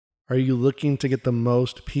Are you looking to get the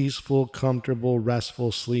most peaceful, comfortable,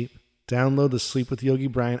 restful sleep? Download the Sleep with Yogi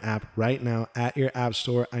Brian app right now at your app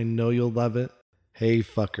store. I know you'll love it. Hey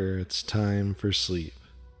fucker, it's time for sleep.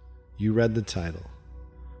 You read the title.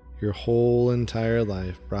 Your whole entire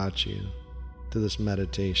life brought you to this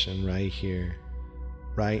meditation right here,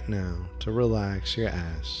 right now, to relax your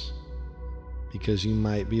ass. Because you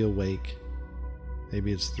might be awake.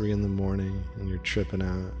 Maybe it's 3 a.m. and you're tripping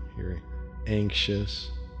out, you're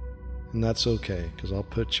anxious. And that's okay, because I'll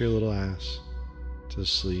put your little ass to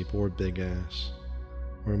sleep, or big ass,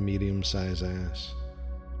 or medium size ass.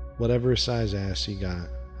 Whatever size ass you got,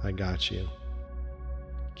 I got you.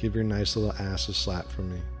 Give your nice little ass a slap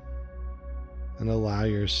from me. And allow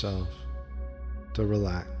yourself to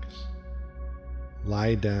relax.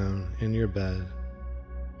 Lie down in your bed,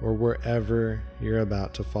 or wherever you're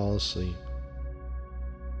about to fall asleep.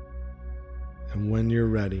 And when you're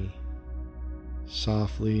ready,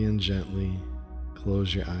 softly and gently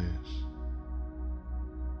close your eyes.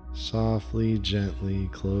 Softly, gently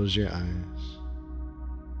close your eyes.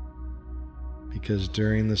 Because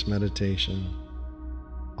during this meditation,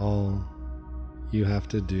 all you have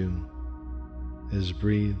to do is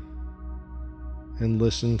breathe and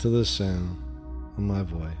listen to the sound of my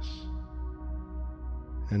voice.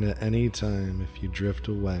 And at any time, if you drift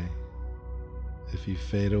away, if you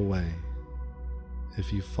fade away,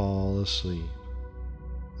 if you fall asleep,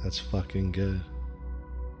 that's fucking good.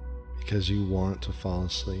 Because you want to fall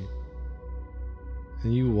asleep.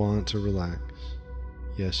 And you want to relax.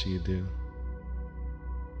 Yes, you do.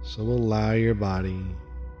 So allow your body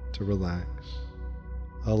to relax.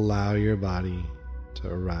 Allow your body to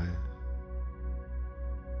arrive.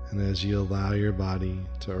 And as you allow your body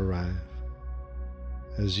to arrive,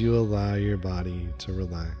 as you allow your body to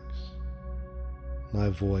relax, my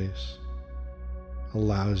voice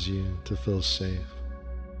allows you to feel safe.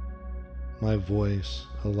 My voice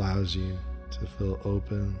allows you to feel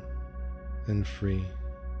open and free.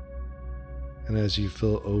 And as you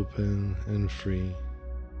feel open and free,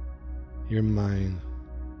 your mind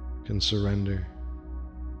can surrender.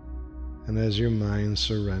 And as your mind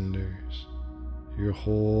surrenders, your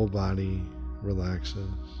whole body relaxes.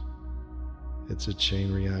 It's a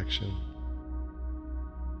chain reaction.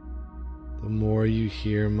 The more you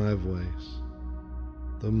hear my voice,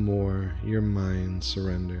 the more your mind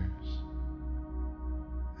surrenders.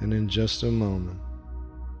 And in just a moment,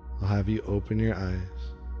 I'll have you open your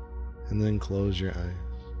eyes and then close your eyes.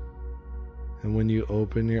 And when you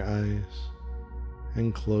open your eyes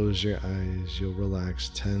and close your eyes, you'll relax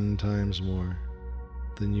 10 times more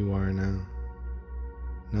than you are now.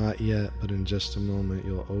 Not yet, but in just a moment,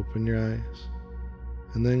 you'll open your eyes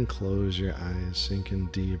and then close your eyes, sinking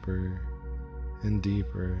deeper and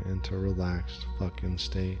deeper into a relaxed fucking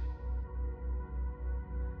state.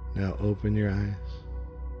 Now open your eyes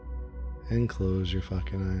and close your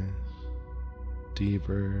fucking eyes.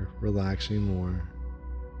 Deeper, relaxing more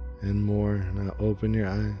and more. Now open your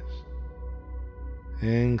eyes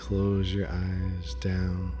and close your eyes,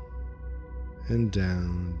 down and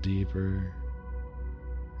down, deeper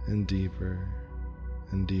and deeper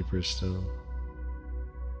and deeper still.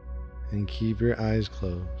 And keep your eyes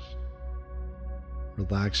closed,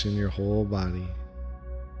 relaxing your whole body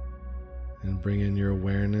and bringing your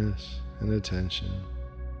awareness and attention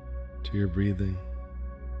to your breathing.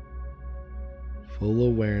 Full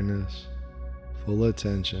awareness, full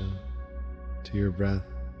attention to your breath.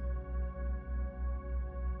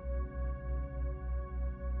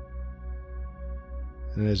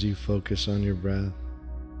 And as you focus on your breath,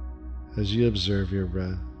 as you observe your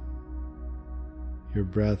breath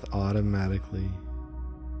automatically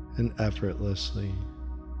and effortlessly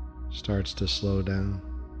starts to slow down.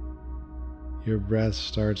 Your breath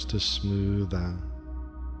starts to smooth out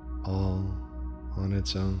all on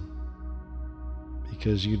its own,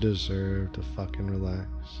 because you deserve to fucking relax.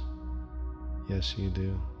 Yes, you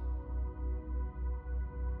do.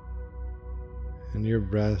 And your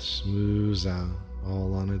breath smooths out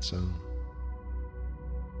all on its own.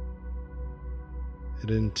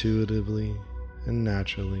 It intuitively and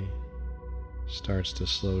naturally starts to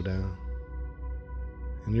slow down,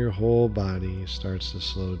 and your whole body starts to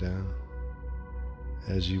slow down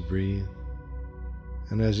as you breathe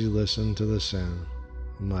and as you listen to the sound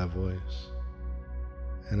of my voice.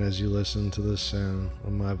 And as you listen to the sound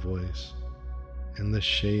of my voice and the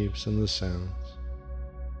shapes and the sounds,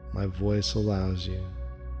 my voice allows you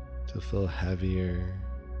to feel heavier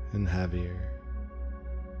and heavier.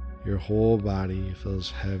 Your whole body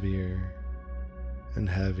feels heavier and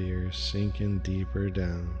heavier, sinking deeper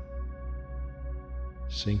down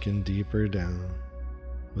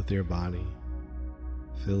with your body.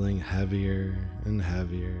 feeling heavier and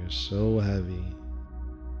heavier, so heavy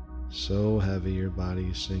your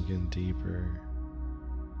body's sinking deeper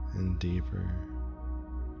and deeper.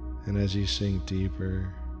 And as you sink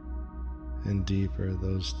deeper and deeper,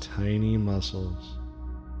 those tiny muscles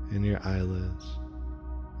in your eyelids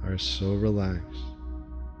are so relaxed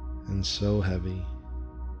and so heavy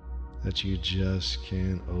that you just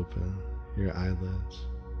can't open your eyelids.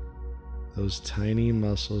 Those tiny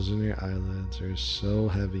muscles in your eyelids are so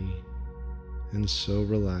heavy and so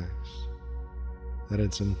relaxed that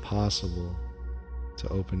it's impossible to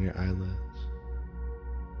open your eyelids.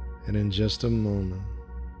 And in just a moment,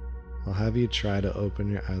 I'll have you try to open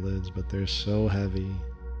your eyelids, but they're so heavy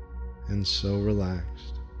and so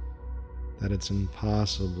relaxed that it's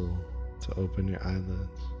impossible to open your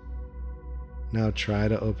eyelids. Now try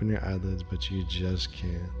to open your eyelids, but you just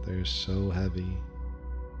can't. They're so heavy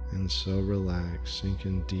and so relaxed,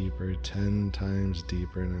 sinking deeper, 10 times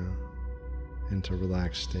deeper now into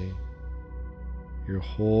relaxed state. Your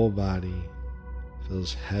whole body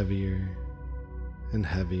feels heavier and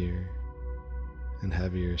heavier and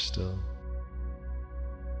heavier still.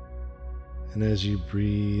 And as you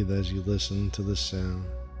breathe, as you listen to the sound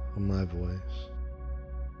of my voice,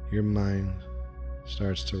 your mind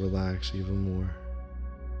starts to relax even more.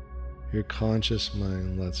 Your conscious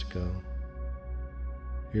mind lets go.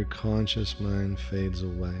 Your conscious mind fades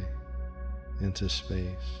away into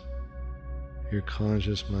space. Your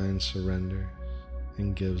conscious mind surrenders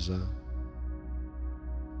and gives up.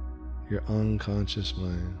 Your unconscious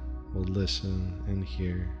mind will listen and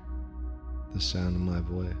hear the sound of my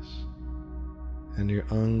voice. And your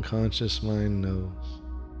unconscious mind knows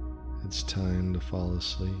it's time to fall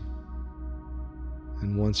asleep.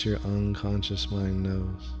 And once your unconscious mind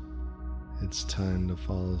knows it's time to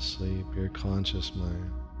fall asleep, your conscious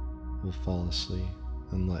mind will fall asleep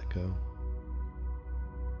and let go.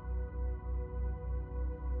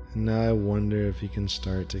 And now I wonder if you can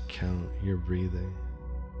start to count your breathing.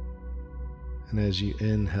 And as you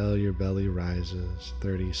inhale, your belly rises,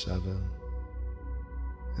 37.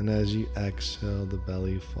 And as you exhale, the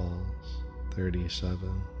belly falls,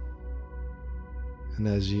 37. And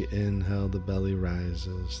as you inhale, the belly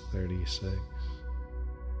rises, 36.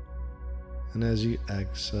 And as you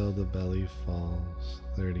exhale, the belly falls,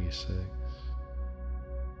 36.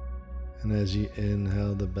 And as you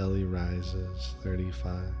inhale, the belly rises,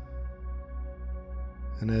 35.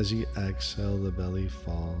 And as you exhale, the belly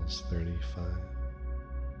falls, 35.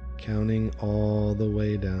 Counting all the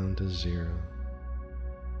way down to 0.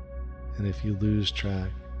 And if you lose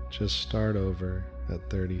track, just start over at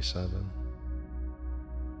 37.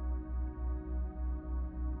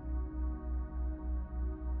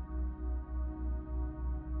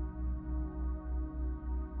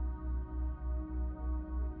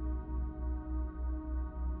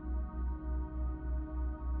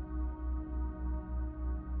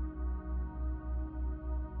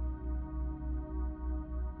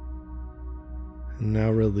 And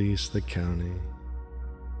now release the counting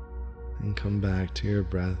and come back to your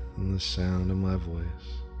breath and the sound of my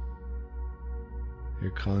voice.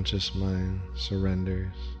 Your conscious mind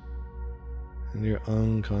surrenders and your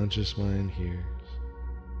unconscious mind hears.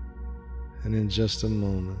 And in just a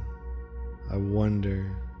moment, I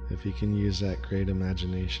wonder if you can use that great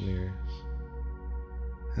imagination of yours.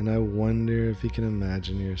 And I wonder if you can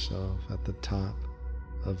imagine yourself at the top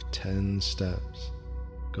of 10 steps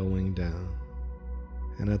going down.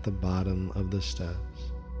 And at the bottom of the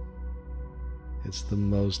steps, it's the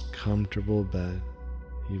most comfortable bed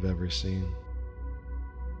you've ever seen.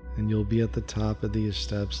 And you'll be at the top of these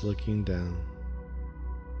steps looking down.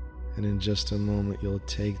 And in just a moment, you'll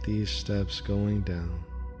take these steps going down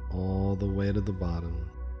all the way to the bottom.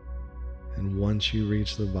 And once you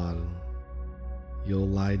reach the bottom, you'll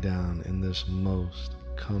lie down in this most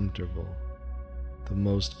comfortable, the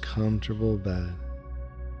most comfortable bed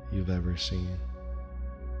you've ever seen.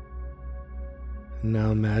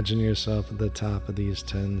 Now imagine yourself at the top of these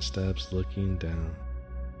 10 steps looking down.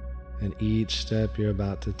 And each step you're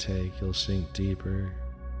about to take, you'll sink deeper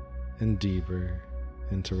and deeper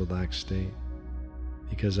into relaxed state.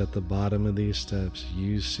 Because at the bottom of these steps,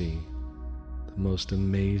 you see the most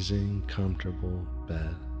amazing, comfortable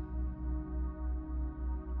bed.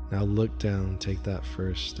 Now look down, take that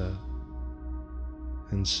first step.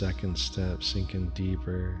 And second step, sinking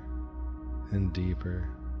deeper and deeper.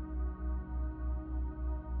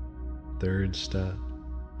 Third step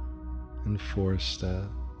and fourth step,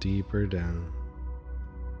 deeper down.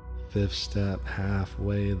 Fifth step,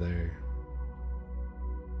 halfway there.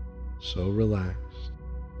 So relaxed,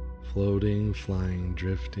 floating, flying,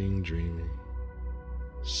 drifting, dreaming.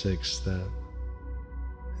 Sixth step,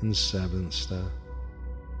 and 7th step,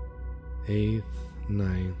 8th,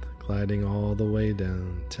 9th, gliding all the way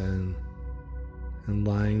down, 10, and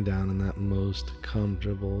lying down in that most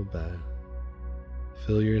comfortable bed.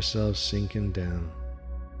 Feel yourself sinking down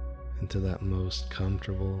into that most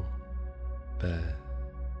comfortable bed.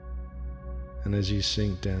 And as you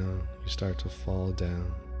sink down, you start to fall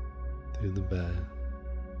down through the bed.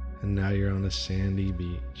 And now you're on a sandy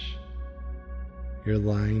beach. You're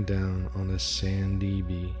lying down on a sandy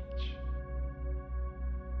beach.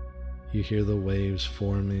 You hear the waves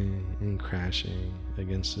forming and crashing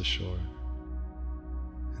against the shore.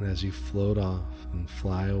 And as you float off and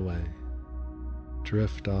fly away,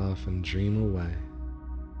 drift off and dream away,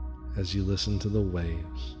 as you listen to the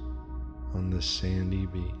waves on this sandy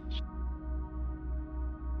beach.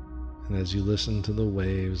 And as you listen to the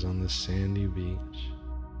waves on the sandy beach,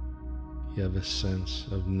 you have a sense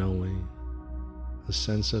of knowing, a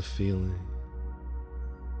sense of feeling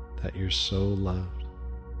that you're so loved.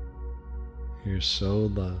 You're so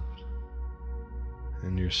loved,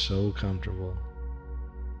 and you're so comfortable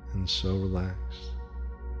and so relaxed,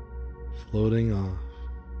 floating off,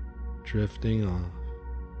 drifting off,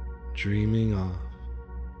 dreaming off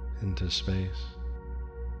into space.